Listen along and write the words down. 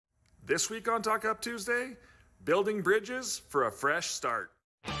This week on Talk Up Tuesday, building bridges for a fresh start.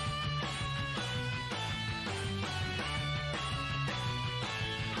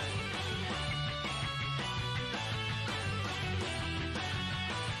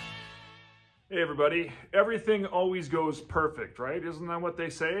 Hey everybody, everything always goes perfect, right? Isn't that what they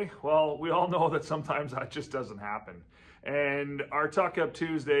say? Well, we all know that sometimes that just doesn't happen. And our Talk Up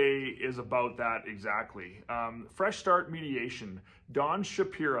Tuesday is about that exactly. Fresh Start Mediation. Don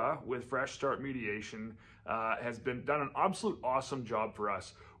Shapira with Fresh Start Mediation has done an absolute awesome job for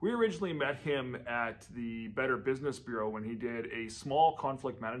us. We originally met him at the Better Business Bureau when he did a small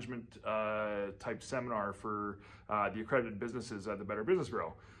conflict management type seminar for the accredited businesses at the Better Business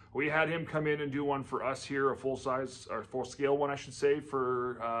Bureau. We had him come in and do one for us here, a full scale one, I should say,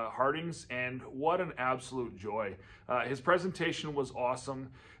 for Hardings, and what an absolute joy. His presentation was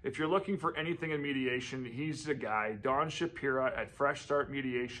awesome. If you're looking for anything in mediation, he's the guy, Don Shapira at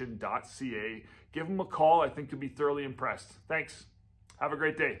freshstartmediation.ca. Give him a call. I think you'll be thoroughly impressed. Thanks. Have a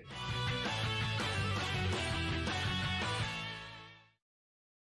great day.